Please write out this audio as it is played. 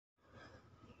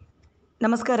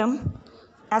நமஸ்காரம்.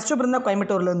 ஆஸ்ட்ரோ பிருந்தா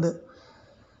கோயம்புத்தூர்லேருந்து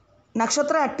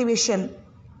நட்சத்திர ஆக்டிவேஷன்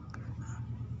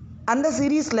அந்த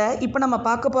சீரீஸில் இப்போ நம்ம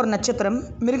பார்க்க போகிற நட்சத்திரம்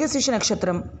மிருகசீஷ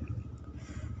நட்சத்திரம்.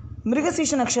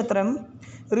 மிருகசீஷ நட்சத்திரம்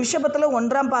ரிஷபத்தில்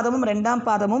 1ஆம் பாதமும் 2ஆம்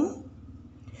பாதமும்,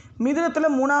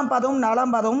 மிதுனத்தில் 3ஆம் பாதமும்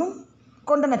 4ஆம் பாதமும்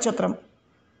கொண்ட நட்சத்திரம்.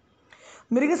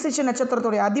 மிருகசீஷ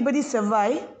நட்சத்திரத்துடைய அதிபதி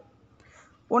செவ்வாய்.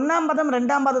 1ஆம் பாதம்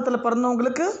 2ஆம் பாதத்தில்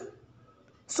பிறந்தவங்களுக்கு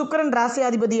சுக்கிரன் ராசி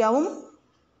அதிபதியாகவும்,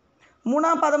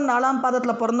 3ஆம் பாதம் 4ஆம்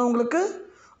பாதத்தில் பிறந்தவங்களுக்கு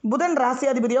புதன் ராசி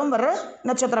அதிபதியாகவும் வர்ற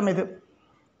நட்சத்திரம் இது.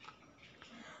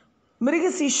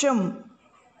 மிருகசீஷம்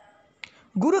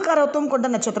குரு காரத்துவம் கொண்ட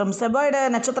நட்சத்திரம். செவ்வாயோட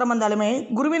நட்சத்திரம் வந்தாலுமே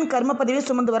குருவின் கர்ம பதிவை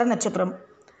சுமந்து வர நட்சத்திரம்.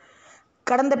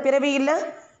 கடந்த பிறவியில்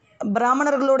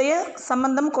பிராமணர்களுடைய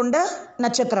சம்பந்தம் கொண்ட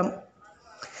நட்சத்திரம்.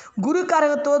 குரு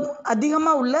காரகத்துவம்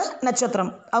அதிகமாக உள்ள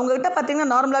நட்சத்திரம். அவங்கக்கிட்ட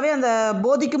பார்த்திங்கன்னா நார்மலாகவே அந்த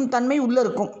போதிக்கும் தன்மை உள்ளே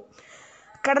இருக்கும்.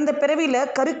 கடந்த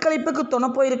பிறவியில் கருக்கலைப்புக்கு துணை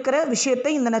போயிருக்கிற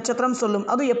விஷயத்தை இந்த நட்சத்திரம் சொல்லும்.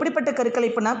 அதுவும் எப்படிப்பட்ட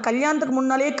கருக்கலைப்புனா, கல்யாணத்துக்கு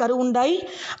முன்னாலேயே கரு உண்டாய்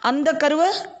அந்த கருவை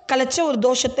கலைச்ச ஒரு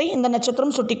தோஷத்தை இந்த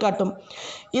நட்சத்திரம் சுட்டி காட்டும்.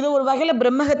 இது ஒரு வகையில்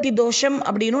பிரம்மஹத்தி தோஷம்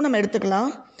அப்படின்னு நம்ம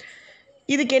எடுத்துக்கலாம்.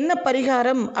 இதுக்கு என்ன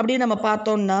பரிகாரம் அப்படின்னு நம்ம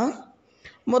பார்த்தோம்னா,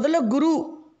 முதல்ல குரு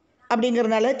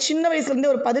அப்படிங்கிறதுனால சின்ன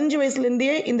வயசுலேருந்தே ஒரு 15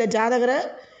 வயசுலேருந்தே இந்த ஜாதகரை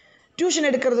டியூஷன்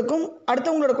எடுக்கிறதுக்கும்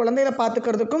அடுத்தவங்களோட குழந்தைகளை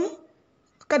பார்த்துக்கிறதுக்கும்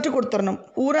கற்றுக் கொடுத்துடணும்.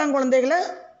 ஊராங்குழந்தைகளை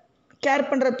கேர்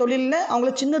பண்ணுற தொழிலில்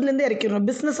அவங்கள சின்னதுலேருந்தே இறக்கிடணும்.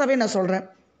 பிஸ்னஸாகவே நான் சொல்கிறேன்.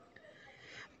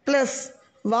 ப்ளஸ்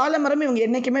வாழை மரம் இவங்க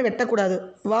என்றைக்குமே வெட்டக்கூடாது.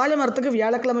 வாழை மரத்துக்கு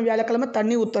வியாழக்கிழமை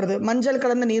தண்ணி ஊற்றுறது, மஞ்சள்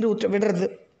கலந்த நீர் விடுறது.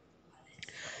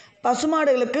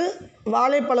 பசுமாடுகளுக்கு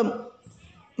வாழைப்பழம்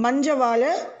மஞ்சள்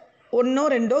வாழை 1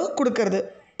 2 கொடுக்கறது,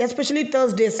 எஸ்பெஷலி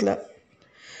தேர்ஸ்டேஸில்.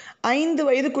 5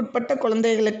 வயதுக்குட்பட்ட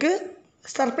குழந்தைகளுக்கு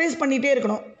சர்ப்ரைஸ் பண்ணிகிட்டே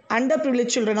இருக்கணும். Under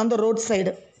privilege children on the road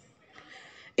side.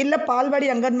 இல்லை பால்வாடி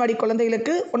அங்கன்வாடி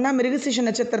குழந்தைகளுக்கு ஒன்றா மிருகசீஷ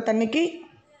நட்சத்திரத்தன்னைக்கு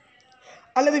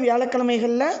அல்லது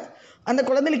வியாழக்கிழமைகளில் அந்த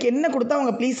குழந்தைகளுக்கு என்ன கொடுத்தா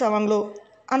அவங்க ப்ளீஸ் ஆவாங்களோ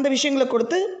அந்த விஷயங்களை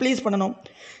கொடுத்து ப்ளீஸ் பண்ணணும்.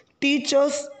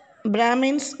 டீச்சர்ஸ்,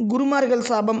 பிராமின்ஸ், குருமார்கள்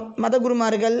சாபம், மத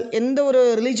குருமார்கள் எந்த ஒரு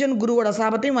ரிலீஜன் குருவோட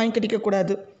சாபத்தையும் வாங்கி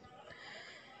கட்டிக்கக்கூடாது.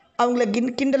 அவங்கள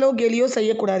கிண்டலோ கேலியோ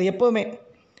செய்யக்கூடாது. எப்போவுமே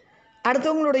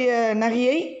அடுத்தவங்களுடைய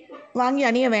நகையை வாங்கி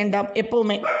அணிய வேண்டாம்.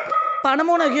 எப்போவுமே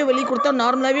பணமும் நகையும் வெளியே கொடுத்தா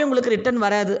நார்மலாகவே உங்களுக்கு ரிட்டர்ன்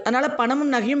வராது. அதனால்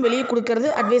பணமும் நகையும் வெளியே கொடுக்கறது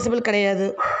அட்வைசபிள் கிடையாது.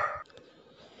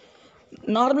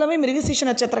 நார்மலாகவே மிருகசீஷ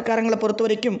நட்சத்திரக்காரங்களை பொறுத்த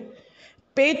வரைக்கும்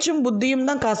பேச்சும் புத்தியும்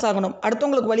தான் காசாகணும்.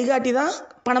 அடுத்தவங்களுக்கு வழிகாட்டி தான்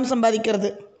பணம்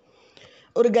சம்பாதிக்கிறது.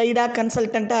 ஒரு கைடாக,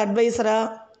 கன்சல்டண்ட்டாக, அட்வைசராக,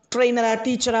 ட்ரெயினராக,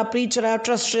 டீச்சராக, ப்ரீச்சராக,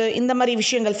 ட்ரஸ்ட்டு, இந்த மாதிரி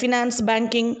விஷயங்கள், ஃபினான்ஸ்,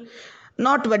 பேங்கிங்,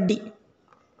 நாட் வட்டி.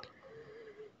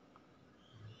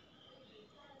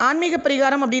 ஆன்மீக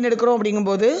பரிகாரம் அப்படின்னு எடுக்கிறோம்.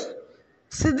 அப்படிங்கும்போது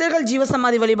சித்தர்கள்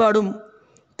ஜீவசமாதி வழிபாடும்,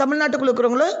 தமிழ்நாட்டுக்குள்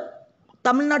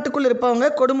இருப்பவங்க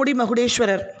கொடுமுடி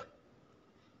மகுடேஸ்வரர்,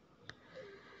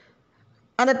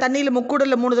 அந்த தண்ணியில்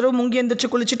முக்கூடலில் 3 தடவை முங்கி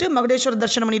எந்திரிச்சு குளிச்சுட்டு மகுடேஸ்வரர்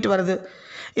தரிசனம் பண்ணிட்டு வருது.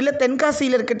 இல்லை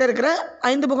தென்காசியில் இருக்கிற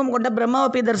 5 முகம் கொண்ட பிரம்மாவை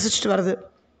போய் தரிசிச்சுட்டு வருது.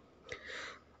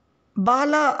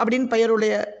 பாலா அப்படின்னு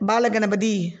பெயருடைய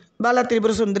பாலகணபதி, பாலா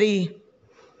திரிபுர சுந்தரி,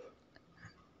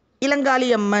 இளங்காளி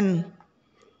அம்மன்,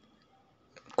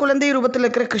 குழந்தை ரூபத்தில்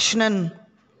இருக்கிற கிருஷ்ணன்,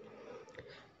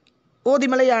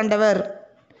 ஓதிமலை ஆண்டவர்,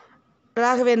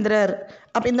 ராகவேந்திரர்,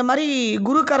 அப்போ இந்த மாதிரி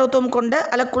குரு கரத்துவம் கொண்ட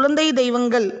அல்ல குழந்தை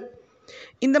தெய்வங்கள்,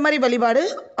 இந்த மாதிரி வழிபாடு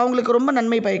அவங்களுக்கு ரொம்ப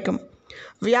நன்மை பயக்கும்.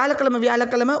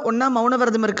 வியாழக்கிழமை ஒன்றா மௌன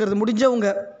விரதம் இருக்கிறது முடிஞ்சவங்க,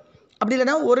 அப்படி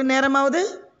இல்லைன்னா ஒரு நேரமாவது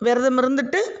விரதம்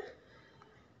இருந்துட்டு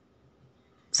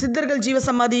சித்தர்கள்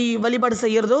ஜீவசமாதி வழிபாடு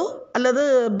செய்கிறதோ, அல்லது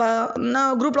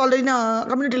நான் குரூப்பில் ஆல்ரெடி நான்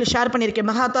கம்யூனிட்டியில் ஷேர் பண்ணியிருக்கேன்.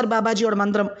 மகாத்தார் பாபாஜியோட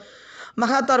மந்திரம்,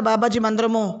 மகாத்தார் பாபாஜி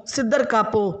மந்திரமோ, சித்தர்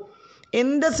காப்போ,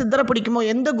 எந்த சித்தரை பிடிக்குமோ,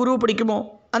 எந்த குருவை பிடிக்குமோ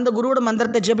அந்த குருவோட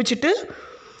மந்திரத்தை ஜபிச்சுட்டு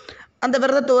அந்த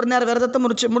விரதத்தை ஒரு நேரம் விரதத்தை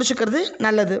முடிச்சுக்கிறது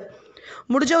நல்லது.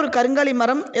 முடிஞ்ச ஒரு கருங்காலி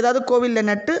மரம் ஏதாவது கோவிலில்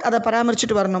நட்டு அதை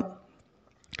பராமரிச்சுட்டு வரணும்.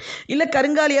 இல்லை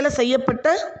கருங்காலியால் செய்யப்பட்ட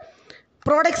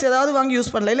ப்ராடக்ட்ஸ் ஏதாவது வாங்கி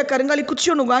யூஸ் பண்ணலாம். இல்லை கருங்காலி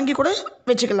குச்சி ஒன்று வாங்கி கூட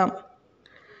வச்சுக்கலாம்.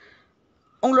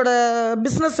 உங்களோட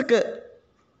பிஸ்னஸுக்கு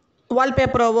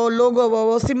வால்பேப்பராவோ,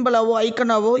 லோகோவாவோ, சிம்பிளாவோ,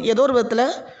 ஐக்கனாவோ ஏதோ ஒரு விதத்தில்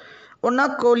ஒன்றா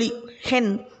கோழி,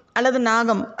 ஹென் அல்லது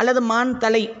நாகம் அல்லது மான்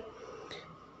தலை,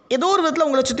 ஏதோ ஒரு விதத்தில்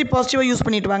உங்களை சுற்றி பாசிட்டிவாக யூஸ்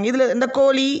பண்ணிட்டு வாங்க. இதில் இந்த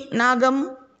கோழி, நாகம்,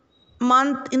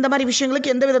 மான் இந்த மாதிரி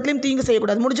விஷயங்களுக்கு எந்த விதத்துலையும் தீங்கு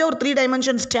செய்யக்கூடாது. முடிஞ்சால் ஒரு 3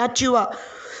 டைமென்ஷன் ஸ்டாச்சுவாக,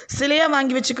 சிலையாக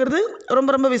வாங்கி வச்சுக்கிறது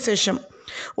ரொம்ப ரொம்ப விசேஷம்.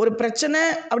 ஒரு பிரச்சனை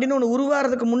அப்படின்னு ஒன்று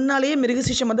உருவாகிறதுக்கு முன்னாலேயே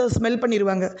மிருகசீஷம் வந்து அதை ஸ்மெல்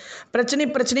பண்ணிடுவாங்க.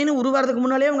 பிரச்சனைன்னு உருவாகிறதுக்கு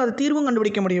முன்னாலேயே அவங்க அதை தீர்வும்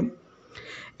கண்டுபிடிக்க முடியும்.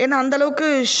 ஏன்னா அந்தளவுக்கு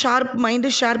ஷார்ப்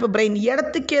மைண்டு, ஷார்ப் பிரெயின்,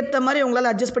 இடத்துக்கு ஏற்ற மாதிரி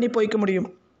அவங்களால அட்ஜஸ்ட் பண்ணி போய்க்க முடியும்.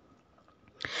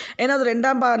 ஏன்னா அது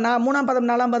 3ஆம் பாதம்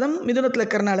 4ஆம் பாதம் மிதுனத்தில்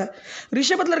இருக்கிறனால.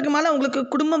 ரிஷபத்தில் இருக்கனால உங்களுக்கு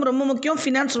குடும்பம் ரொம்ப முக்கியம்,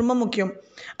 ஃபினான்ஸ் ரொம்ப முக்கியம்.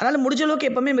 அதனால் முடிஞ்ச அளவுக்கு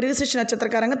எப்போவுமே மிருகசீஷ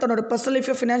நட்சத்திரக்காரங்க தன்னோட பர்சனல்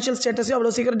லைஃபையோ ஃபினான்ஷியல் ஸ்டேட்டஸையோ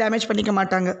அவ்வளோ சீக்கிரம் டேமேஜ் பண்ணிக்க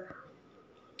மாட்டாங்க.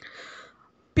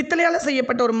 பித்தளையால்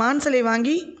செய்யப்பட்ட ஒரு மான் சிலை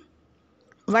வாங்கி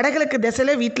வடகிழக்கு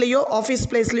திசையில் வீட்லேயோ ஆஃபீஸ்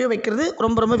பிளேஸ்லேயோ வைக்கிறது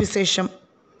ரொம்ப ரொம்ப விசேஷம்.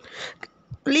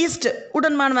 லீஸ்ட்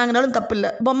உடன் மான் வாங்கினாலும் தப்பு இல்லை,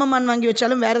 பொம்மை மான் வாங்கி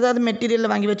வச்சாலும் வேறு ஏதாவது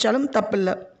மெட்டீரியலில் வாங்கி வச்சாலும் தப்பு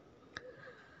இல்லை.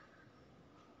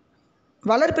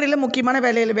 வளர்ப்பிறையில் முக்கியமான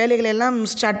வேலைகளை எல்லாம்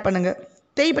ஸ்டார்ட் பண்ணுங்கள்.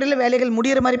 தேய்பிறையில் வேலைகள்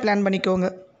முடிகிற மாதிரி பிளான் பண்ணிக்கோங்க.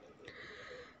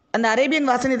 அந்த அரேபியன்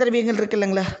வாசனை திரவியங்கள் இருக்குது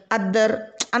இல்லைங்களா, அத்தர்,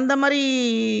 அந்த மாதிரி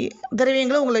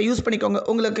திரவியங்களை உங்களை யூஸ் பண்ணிக்கோங்க.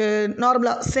 உங்களுக்கு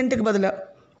நார்மலாக சென்ட்டுக்கு பதிலாக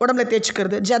உடம்புல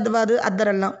தேய்ச்சிக்கிறது, ஜத்வாது,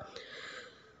 அத்தரெல்லாம்.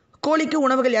 கோழிக்கு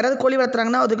உணவுகள், யாராவது கோழி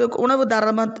வளர்த்துறாங்கன்னா அதுக்கு உணவு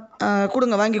தாராளமாக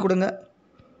கொடுங்க, வாங்கி கொடுங்க.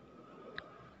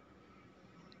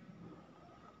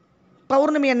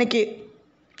 பௌர்ணமி அன்னைக்கு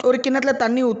ஒரு கிண்ணத்தில்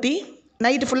தண்ணி ஊற்றி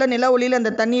நைட்டு ஃபுல்லாக நிலா ஒளியில்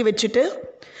அந்த தண்ணியை வச்சுட்டு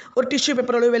ஒரு டிஷ்யூ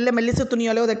பேப்பரோட வெள்ளை மெல்லிசு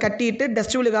துணியாலோ அதை கட்டிட்டு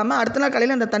டஸ்ட் விழுகாமல் அடுத்த நாள்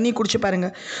காலையில் அந்த தண்ணியை குடிச்சு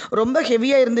பாருங்கள். ரொம்ப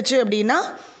ஹெவியாக இருந்துச்சு அப்படின்னா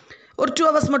ஒரு 2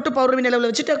 hours மட்டும் பௌர்ணமி நிலவில்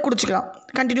வச்சுட்டு குடிச்சிக்கலாம்.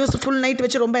 கண்டினியூஸ் ஃபுல் நைட்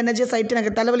வச்சு ரொம்ப எனர்ஜியஸ் ஆகிட்டு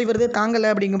எனக்கு தலைவலி வருது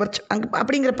தாங்கலை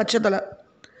அப்படிங்கிற பட்சத்தில்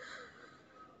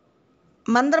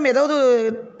மந்திரம் ஏதாவது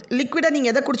லிக்விடாக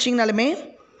நீங்கள் எதை குடிச்சிங்கனாலுமே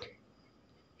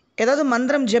ஏதாவது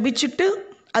மந்திரம் ஜபிச்சுட்டு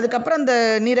அதுக்கப்புறம் அந்த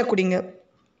நீரை குடிங்க,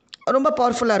 ரொம்ப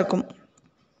பவர்ஃபுல்லாக இருக்கும்.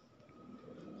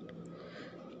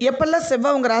 எப்பெல்லாம்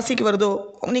செவ்வாய் உங்கள் ராசிக்கு வருதோ,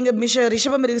 நீங்கள்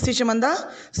ரிஷபம் மிருகசீஷம் வந்தால்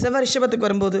செவ்வாய் ரிஷபத்துக்கு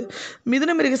வரும்போது,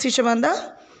 மிதுன மிருகசீஷம் வந்தால்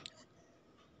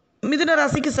மிதுன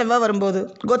ராசிக்கு செவ்வாய் வரும்போது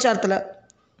கோச்சாரத்தில்,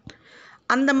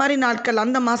 அந்த மாதிரி நாட்கள்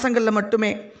அந்த மாதங்களில்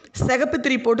மட்டுமே சிகப்பு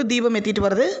திரி போட்டு தீபம் ஏற்றிட்டு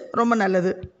வர்றது ரொம்ப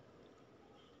நல்லது.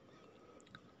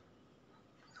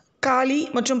 காளி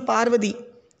மற்றும் பார்வதி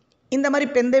இந்த மாதிரி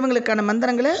பெண் தெய்வங்களுக்கான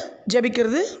மந்திரங்களை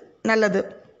ஜபிக்கிறது நல்லது.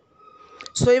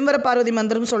 சுயம்வர பார்வதி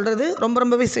மந்திரம் சொல்கிறது ரொம்ப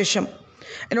ரொம்ப விசேஷம்.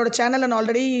 என்னோடய சேனலில் நான்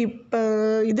ஆல்ரெடி இப்போ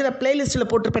இதில் ப்ளேலிஸ்ட்டில்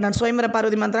போட்டிருப்பேன். நான் சுயம்வர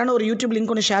பார்வதி மந்திரான்னு ஒரு யூடியூப்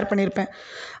லிங்க் ஒன்று ஷேர் பண்ணியிருப்பேன்.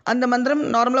 அந்த மந்திரம்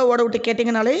நார்மலாக ஓட விட்டு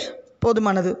கேட்டிங்கனாலே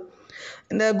போதுமானது.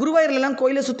 இந்த குருவாயூர்லாம்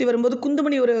கோயிலை சுற்றி வரும்போது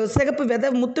குந்துமணி ஒரு சிகப்பு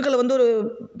விதை முத்துக்களை ஒரு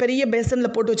பெரிய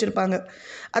பேசனில் போட்டு வச்சுருப்பாங்க.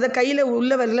 அதை கையில்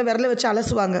உள்ள விரலை வச்சு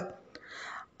அலசுவாங்க.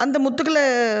 அந்த முத்துக்களை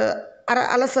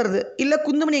அலசுறது இல்லை,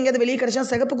 குந்துமணி எங்கேயாவது வெளியே கிடச்சா,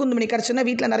 சிகப்பு குந்துமணி கிடச்சுன்னா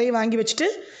வீட்டில் நிறைய வாங்கி வச்சுட்டு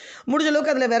முடிஞ்ச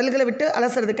அளவுக்கு அதில் விரல்களை விட்டு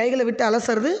அலசுறது, கைகளை விட்டு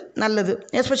அலசுறது நல்லது.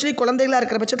 எஸ்பெஷலி குழந்தைகளாக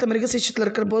இருக்கிற பட்சத்தில் மிருகசீஷத்தில்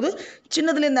இருக்கிற போது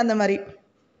சின்னதுலேருந்து அந்த மாதிரி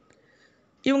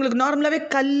இவங்களுக்கு நார்மலாகவே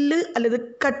கல் அல்லது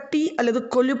கட்டி அல்லது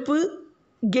கொழுப்பு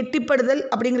கெட்டிப்படுதல்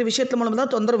அப்படிங்கிற விஷயத்து மூலமாக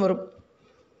தான் தொந்தரவு வரும்.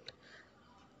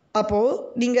 அப்போது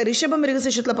நீங்கள் ரிஷபம்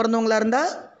மிருகசீஷத்தில் பிறந்தவங்களாக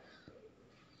இருந்தால்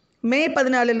மே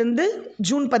 14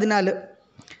 ஜூன் 14,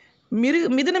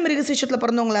 மிதுன மிருகசீஷத்தில்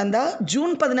பிறந்தவங்களா இருந்தால்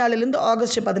ஜூன் 14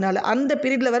 ஆகஸ்ட் 14, அந்த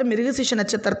பீரியடில் வர மிருகசீஷ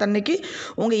நட்சத்திரத்தன்னைக்கு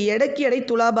உங்கள் எடைக்கு எடை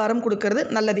துலாபாரம் கொடுக்கறது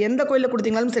நல்லது. எந்த கோயிலில்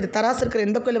கொடுத்தீங்களாலும் சரி, தராசு இருக்கிற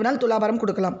எந்த கோயிலில் வேணாலும் துலாபாரம்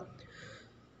கொடுக்கலாம்.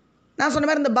 நான் சொன்ன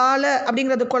மாதிரி இந்த பால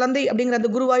அப்படிங்கிறது குழந்தை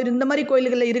அப்படிங்கிறது குருவாயூர் இந்த மாதிரி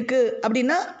கோயில்களில் இருக்குது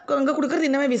அப்படின்னா அங்கே கொடுக்குறது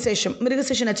இன்னமே விசேஷம்.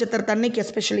 மிருகசீஷ நட்சத்திரத்தன்னைக்கு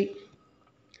எஸ்பெஷலி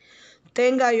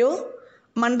தேங்காயோ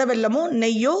மண்ட வெல்லமோ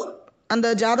நெய்யோ அந்த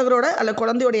ஜாதகரோட அல்ல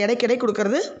குழந்தையோட எடைக்கெடை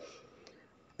கொடுக்கறது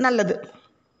நல்லது.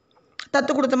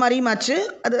 தத்து கொடுத்த மாதிரியும் ஆச்சு.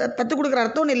 அது தத்து கொடுக்குற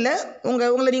அர்த்தம்னு இல்லை,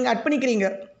 உங்களை நீங்கள் அர்ப்பணிக்கிறீங்க,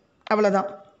 அவ்வளோதான்.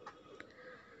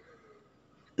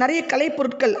 நிறைய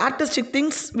கலைப்பொருட்கள், ஆர்டிஸ்டிக்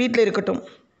திங்ஸ் வீட்டில் இருக்கட்டும்.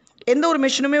 எந்த ஒரு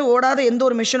மிஷினுமே ஓடாத எந்த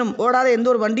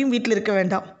ஒரு வண்டியும் வீட்டில் இருக்க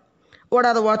வேண்டாம்.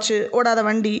 ஓடாத வாட்ச்சு, ஓடாத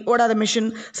வண்டி, ஓடாத மிஷின்,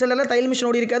 சிலர்லாம் தையல் மிஷின்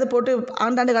ஓடி இருக்காது போட்டு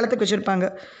ஆண்டாண்டு காலத்துக்கு வச்சுருப்பாங்க.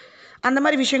 அந்த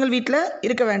மாதிரி விஷயங்கள் வீட்டில்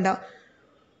இருக்க வேண்டாம்.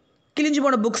 கிழிஞ்சு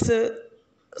போன புக்ஸு,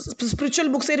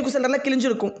 ஸ்பிரிச்சுவல் புக்ஸே இருக்கும், சிலர்லாம்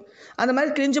கிழிஞ்சிருக்கும். அந்த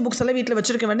மாதிரி கிழிஞ்ச புக்ஸ் எல்லாம் வீட்டில்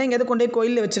வச்சுருக்க வேண்டாம். எங்கேயாவது கொண்டு போய்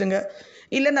கோயிலில் வச்சுருங்க,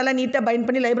 இல்லை நல்லா நீட்டாக பைண்ட்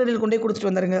பண்ணி லைப்ரரியில் கொண்டு போய்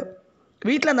கொடுத்துட்டு வந்துடுங்க.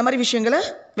 வீட்டில் அந்த மாதிரி விஷயங்களை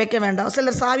வைக்க வேண்டாம்.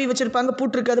 சிலர் சாவி வச்சுருப்பாங்க,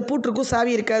 பூட்டிருக்கும்,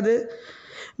 சாவி இருக்காது.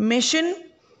 மெஷின்,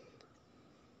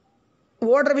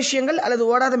 ஓடுற விஷயங்கள் அல்லது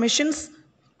ஓடாத மெஷின்ஸ்,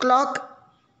 கிளாக்,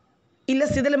 இல்லை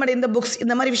சிதிலமடைந்த புக்ஸ்,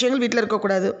 இந்த மாதிரி விஷயங்கள் வீட்டில்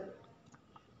இருக்கக்கூடாது.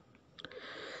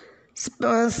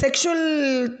 செக்ஷுவல்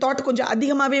தாட் கொஞ்சம்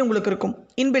அதிகமாகவே உங்களுக்கு இருக்கும்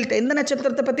இன்பில்ட். எந்த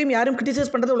நட்சத்திரத்தை பற்றியும் யாரும்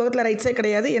கிரிட்டிசைஸ் பண்ணுறது உலகத்தில் ரைட்ஸே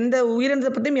கிடையாது. எந்த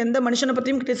உயிரினத்தை பற்றியும் எந்த மனுஷனை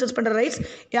பற்றியும் கிரிட்டிசைஸ் பண்ணுற ரைட்ஸ்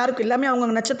யாருக்கும் எல்லாமே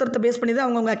அவங்கவுங்க நட்சத்திரத்தை பேஸ் பண்ணி தான்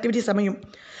அவங்கவுங்க ஆக்டிவிட்டிஸ் அமையும்.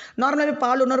 நார்மலாகவே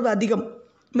பால் உணர்வு அதிகம்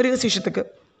மிருகசீஷத்துக்கு.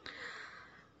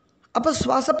 அப்போ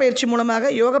சுவாச பயிற்சி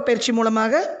மூலமாக, யோக பயிற்சி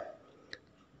மூலமாக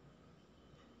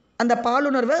அந்த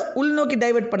பாலுணர்வை உள்நோக்கி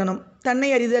டைவெர்ட் பண்ணணும். தன்னை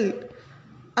அறிதல்,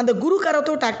 அந்த குரு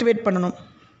கரத்தோட்டு ஆக்டிவேட் பண்ணணும்.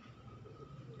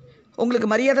 உங்களுக்கு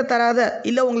மரியாதை தராத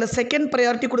இல்லை உங்களை செகண்ட்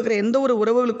ப்ரையாரிட்டி கொடுக்குற எந்த ஒரு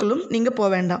உறவுகளுக்குள்ளும் நீங்கள் போக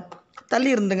வேண்டாம், தள்ளி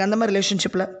இருந்துங்க. அந்த மாதிரி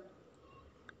ரிலேஷன்ஷிப்பில்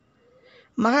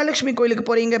மகாலட்சுமி கோயிலுக்கு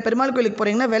போகிறீங்க, பெருமாள் கோயிலுக்கு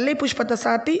போகிறீங்கன்னா வெள்ளை புஷ்பத்தை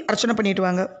சாத்தி அர்ச்சனை பண்ணிட்டு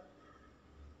வாங்க.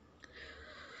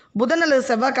 புதன் அல்லது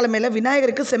செவ்வாய்க்கிழமையில்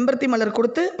விநாயகருக்கு செம்பருத்தி மலர்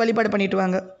கொடுத்து வழிபாடு பண்ணிட்டு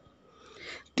வாங்க.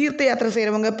 தீர்த்த யாத்திரை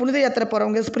செய்கிறவங்க, புனித யாத்திரை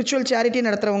போகிறவங்க, ஸ்பிரிச்சுவல் சேரிட்டி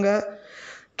நடத்துகிறவங்க,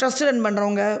 ட்ரஸ்ட் ரன்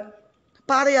பண்ணுறவங்க,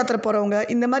 பாத யாத்திரை போகிறவங்க,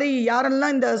 இந்த மாதிரி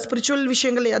யாரெல்லாம் இந்த ஸ்பிரிச்சுவல்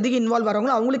விஷயங்கள் அதிகம் இன்வால்வ்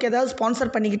ஆகிறவங்களோ அவங்களுக்கு ஏதாவது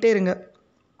ஸ்பான்சர் பண்ணிக்கிட்டே இருங்க.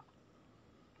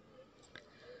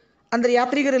 அந்த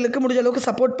யாத்ரீகர்களுக்கு முடிஞ்ச அளவுக்கு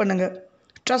சப்போர்ட் பண்ணுங்கள்.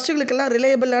 ட்ரஸ்ட்டுகளுக்கெல்லாம்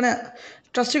ரிலையபிளான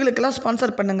ட்ரஸ்ட்டுகளுக்கெல்லாம்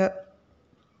ஸ்பான்சர் பண்ணுங்கள்.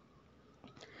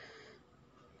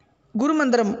 குரு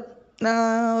மந்திரம்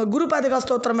நான் குரு பாதுகா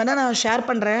ஸ்தோத்திரம் வேணால் நான் ஷேர்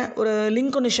பண்ணுறேன். ஒரு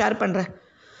லிங்க் ஒன்று ஷேர் பண்ணுறேன்.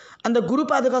 அந்த குரு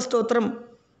பாதுகா ஸ்தோத்திரம்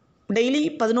டெய்லி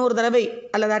 11 தடவை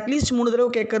அல்லது அட்லீஸ்ட் 3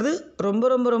 தடவை கேட்குறது ரொம்ப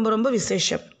ரொம்ப ரொம்ப ரொம்ப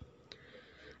விசேஷம்.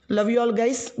 Love you all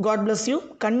guys. God bless you.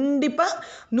 கண்டிப்பாக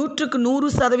 100க்கு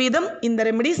 100% இந்த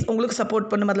ரெமெடிஸ் உங்களுக்கு சப்போர்ட்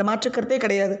பண்ணும். அதில் மாற்றுக்கிறதே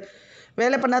கிடையாது.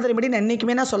 வேலை பண்ணாத ரெமெடி நான்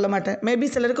என்றைக்குமே நான் சொல்ல மாட்டேன். மேபி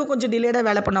சிலருக்கு கொஞ்சம் டிலேடாக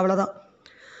வேலை பண்ண, அவ்வளோதான்.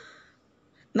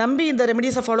 நம்பி இந்த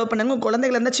ரெமெடிஸை ஃபாலோ பண்ணுங்கள். உங்கள்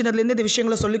குழந்தைகள் இருந்தால் சின்னதுலேருந்து இந்த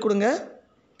விஷயங்களை சொல்லிக் கொடுங்க.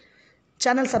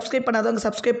 சேனல் சப்ஸ்கிரைப் பண்ணாதவங்க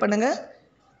சப்ஸ்கிரைப் பண்ணுங்கள்.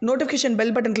 நோட்டிஃபிகேஷன்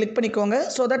பெல் பட்டன் கிளிக் பண்ணிக்கோங்க.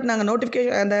 ஸோ தட் நாங்கள்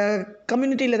நோட்டிஃபிகேஷன் அந்த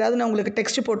கம்யூனிட்டியில் ஏதாவது நான் உங்களுக்கு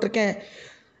டெக்ஸ்ட் போட்டிருக்கேன்,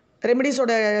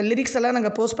 ரெமெடிஸோட லிரிக்ஸ் எல்லாம்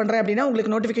நாங்கள் போஸ்ட் பண்ணுறேன் அப்படின்னா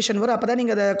உங்களுக்கு நோட்டிஃபிகேஷன் வரும். அப்போ தான்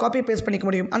நீங்கள் அதை காப்பி பேஸ்ட் பண்ணிக்க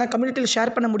முடியும். ஆனால் கம்யூனிட்டியில்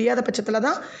ஷேர் பண்ண முடியாத பட்சத்தில்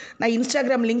தான் நான்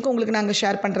இன்ஸ்டாகிராம் லிங்க் உங்களுக்கு நாங்கள்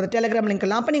ஷேர் பண்ணுறது, டெலிகிராம்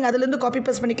லிங்க்லாம். அப்போ நீங்கள் அதுலேருந்து காப்பி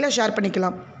பேஸ்ட் பண்ணிக்கலாம், ஷேர்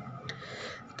பண்ணிக்கலாம்.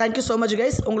 Thank you so much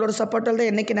guys. உங்களோட சப்போர்ட்டால் தான்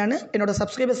என்றைக்கு நான் என்னோடய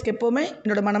சப்ஸ்கிரைபர்ஸ்க்கு எப்போவுமே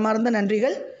என்னோடய மனமார்ந்த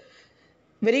நன்றிகள்.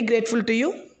 Very grateful to you.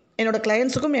 என்னோடய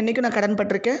கிளையண்ட்ஸுக்கும் என்றைக்கும் நான் கடன்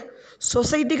பட்டிருக்கேன்.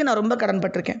 சொசைட்டிக்கு நான் ரொம்ப கடன்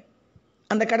பட்டிருக்கேன்.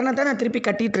 அந்த கடனை தான் நான் திருப்பி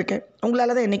கட்டிகிட்ருக்கேன்.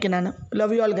 உங்களால் தான் என்றைக்கு நான்.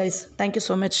 Love you all guys. Thank you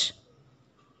so much.